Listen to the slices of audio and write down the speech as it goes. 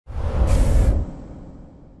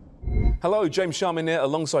Hello, James Sharman here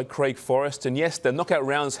alongside Craig Forrest. And yes, the knockout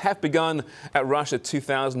rounds have begun at Russia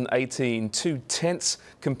 2018. Two tense,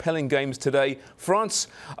 compelling games today. France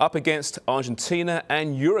up against Argentina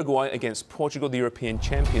and Uruguay against Portugal, the European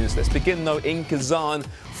champions. Let's begin though in Kazan.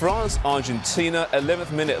 France, Argentina,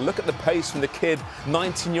 11th minute. Look at the pace from the kid,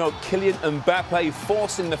 19-year-old Kylian Mbappe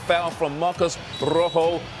forcing the foul from Marcos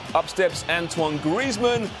Rojo. Up steps Antoine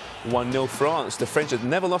Griezmann. 1-0 France. The French had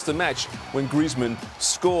never lost a match when Griezmann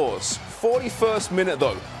scores. 41st minute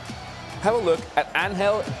though. Have a look at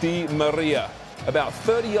Angel Di Maria. About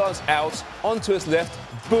 30 yards out, onto his left.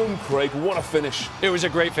 Boom, Craig, what a finish. It was a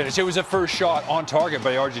great finish. It was a first shot on target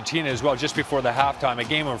by Argentina as well, just before the halftime. A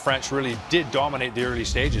game where France really did dominate the early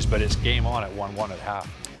stages, but it's game on at 1-1 at half.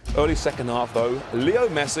 Early second half though, Lionel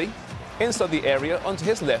Messi inside the area, onto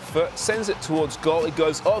his left foot, sends it towards goal. It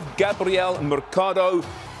goes off Gabriel Mercado,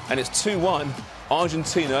 and it's 2-1.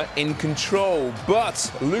 Argentina in control.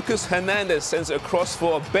 But Lucas Hernandez sends it across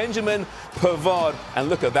for Benjamin Pavard. And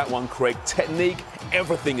look at that one, Craig. Technique,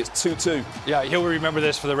 everything. It's 2-2. Yeah, he'll remember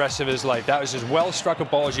this for the rest of his life. That was as well struck a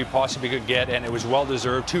ball as you possibly could get, and it was well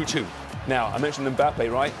deserved. 2-2. Now, I mentioned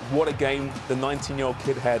Mbappe, right? What a game the 19-year-old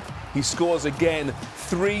kid had. He scores again.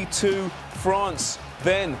 3-2 France.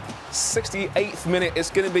 Then, 68th minute, it's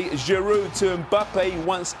going to be Giroud to Mbappe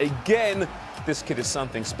once again. This kid is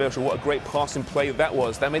something special. What a great passing play that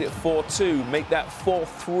was. That made it 4-2. Make that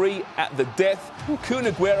 4-3 at the death. Kun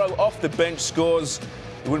Aguero off the bench scores.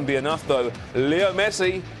 It wouldn't be enough, though. Lionel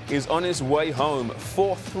Messi is on his way home.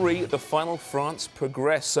 4-3, the final. France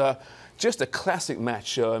progress. Just a classic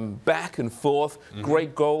match. Back and forth.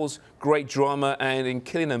 Great goals, great drama. And in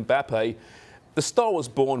Kylian Mbappe, the star was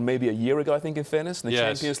born maybe a year ago, I think, in fairness, in the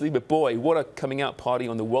Champions League. But boy, what a coming out party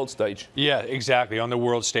on the world stage. Yeah, exactly. On the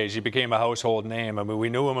world stage, he became a household name. I mean, we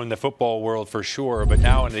knew him in the football world for sure, but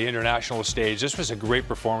now in the international stage, this was a great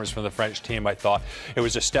performance from the French team, I thought. It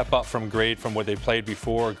was a step up from grade from what they played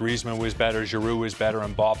before. Griezmann was better, Giroud was better,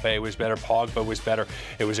 Mbappe was better, Pogba was better.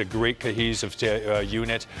 It was a great cohesive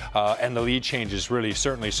unit, and the lead changes really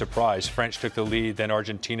certainly surprised. French took the lead, then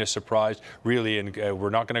Argentina surprised, really, and we're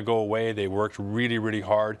not going to go away. They worked really, really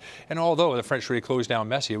hard. And although the French really closed down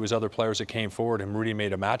Messi, it was other players that came forward and really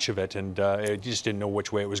made a match of it, and it just didn't know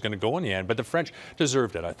which way it was going to go in the end. But the French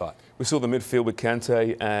deserved it, I thought. We saw the midfield with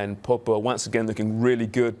Kante and Pogba once again looking really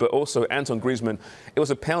good, but also Antoine Griezmann. It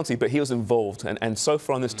was a penalty, but he was involved. And so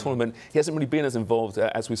far in this tournament, he hasn't really been as involved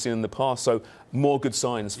as we've seen in the past. So more good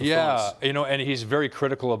signs for France. Yeah, you know, and he's very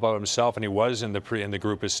critical about himself, and he was in the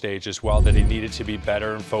group stage as well, that he needed to be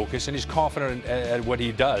better and focused, and he's confident at what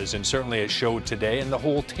he does, and certainly it showed today. And the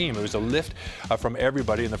whole team, it was a lift from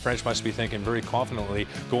everybody, and the French must be thinking very confidently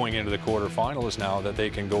going into the quarterfinals now that they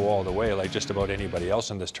can go all the way like just about anybody else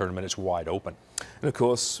in this tournament. It's wide open. And of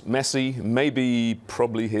course, Messi,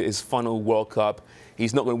 probably his final World Cup.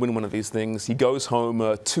 He's not going to win one of these things. He goes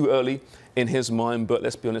home too early in his mind, but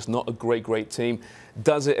let's be honest, not a great team.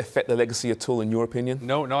 Does it affect the legacy at all, in your opinion?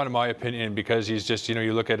 No, not in my opinion, because he's just, you know,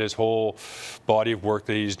 you look at his whole body of work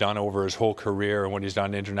that he's done over his whole career and what he's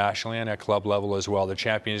done internationally and at club level as well, the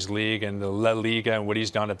Champions League and the La Liga and what he's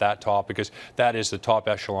done at that top, because that is the top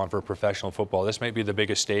echelon for professional football. This may be the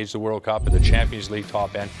biggest stage, the World Cup, but the Champions League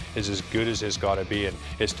top end is as good as it's got to be, and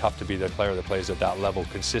it's tough to be the player that plays at that level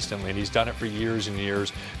consistently, and he's done it for years and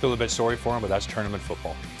years. Feel a bit sorry for him, but that's tournament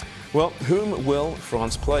football. Well, whom will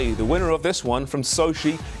France play? The winner of this one from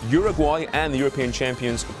Sochi, Uruguay, and the European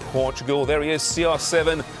champions, Portugal. There he is,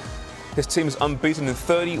 CR7. His team is unbeaten in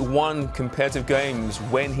 31 competitive games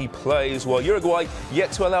when he plays, while Uruguay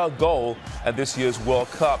yet to allow a goal at this year's World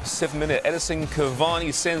Cup. 7th minute, Edison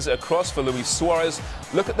Cavani sends it across for Luis Suarez.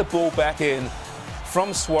 Look at the ball back in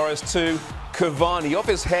from Suarez to Cavani, off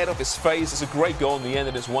his head, off his face. It's a great goal in the end,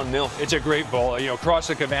 and it's 1-0. It's a great ball, you know, cross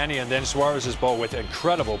to Cavani and then Suarez's ball with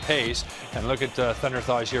incredible pace. And look at Thunder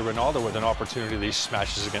Thighs here, Ronaldo with an opportunity that he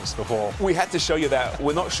smashes against the wall. We had to show you that.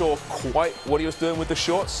 We're not sure quite what he was doing with the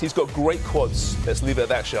shorts. He's got great quads. Let's leave it at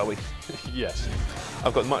that, shall we? Yes.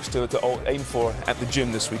 I've got much to aim for at the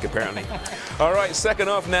gym this week, apparently. All right, second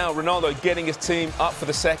half now. Ronaldo getting his team up for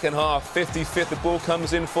the second half. 55th, the ball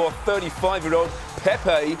comes in for 35-year-old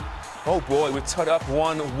Pepe. Oh boy, we're tied up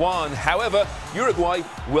 1-1. However, Uruguay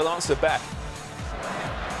will answer back.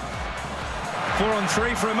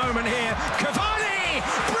 4-on-3 for a moment here. Cavani!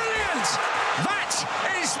 Brilliant! That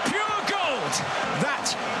is pure gold!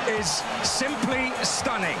 That is simply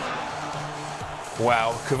stunning.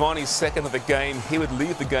 Wow, Cavani's second of the game. He would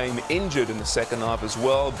leave the game injured in the second half as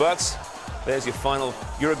well, but there's your final.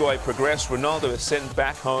 Uruguay progress. Ronaldo is sent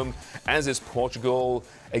back home, as is Portugal.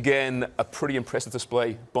 Again, a pretty impressive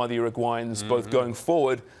display by the Uruguayans, both going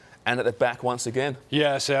forward and at the back once again.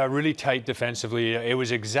 Yes, really tight defensively. It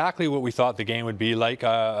was exactly what we thought the game would be like.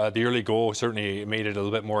 The early goal certainly made it a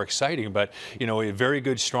little bit more exciting, but you know, a very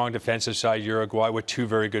good, strong defensive side Uruguay with two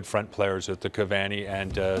very good front players with the Cavani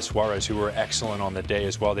and Suarez, who were excellent on the day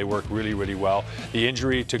as well. They worked really, really well. The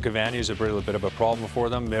injury to Cavani is a little bit of a problem for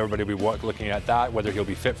them. Everybody will be looking at that, whether he'll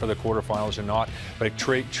be fit for the quarterfinals or not. But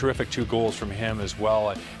a terrific 2 goals from him as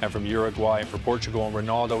well, and from Uruguay. And for Portugal and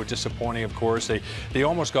Ronaldo, disappointing, of course. They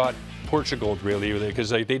almost got Portugal, really, because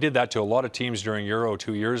they did that to a lot of teams during Euro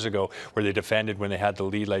 2 years ago, where they defended when they had the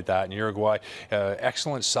lead like that. And Uruguay,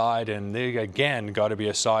 excellent side, and they again got to be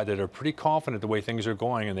a side that are pretty confident the way things are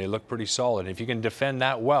going, and they look pretty solid. If you can defend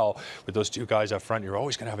that well with those 2 guys up front, you're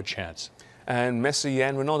always going to have a chance. And Messi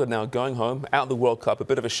and Ronaldo now going home, out of the World Cup. A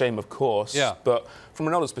bit of a shame, of course. Yeah. But from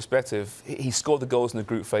Ronaldo's perspective, he scored the goals in the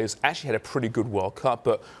group phase, actually had a pretty good World Cup.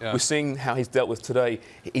 But we're seeing how he's dealt with today.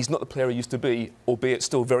 He's not the player he used to be, albeit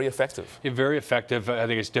still very effective. Yeah, very effective. I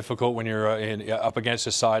think it's difficult when you're up against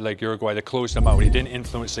a side like Uruguay to close them out. He didn't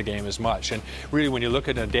influence the game as much. And really, when you look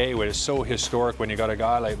at a day where it's so historic, when you got a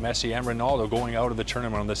guy like Messi and Ronaldo going out of the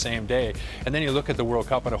tournament on the same day, and then you look at the World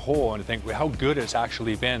Cup as a whole and think how good it's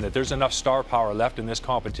actually been, that there's enough star power left in this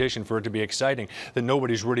competition for it to be exciting, that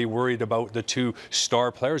nobody's really worried about the 2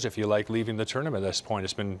 star players, if you like, leaving the tournament at this point.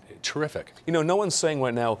 It's been terrific. You know, no one's saying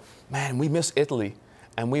right now, man, we miss Italy,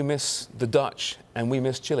 and we miss the Dutch, and we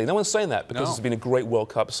miss Chile. No one's saying that because it's been a great World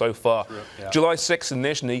Cup so far. Yeah. July 6th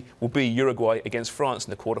initially will be Uruguay against France in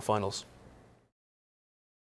the quarterfinals.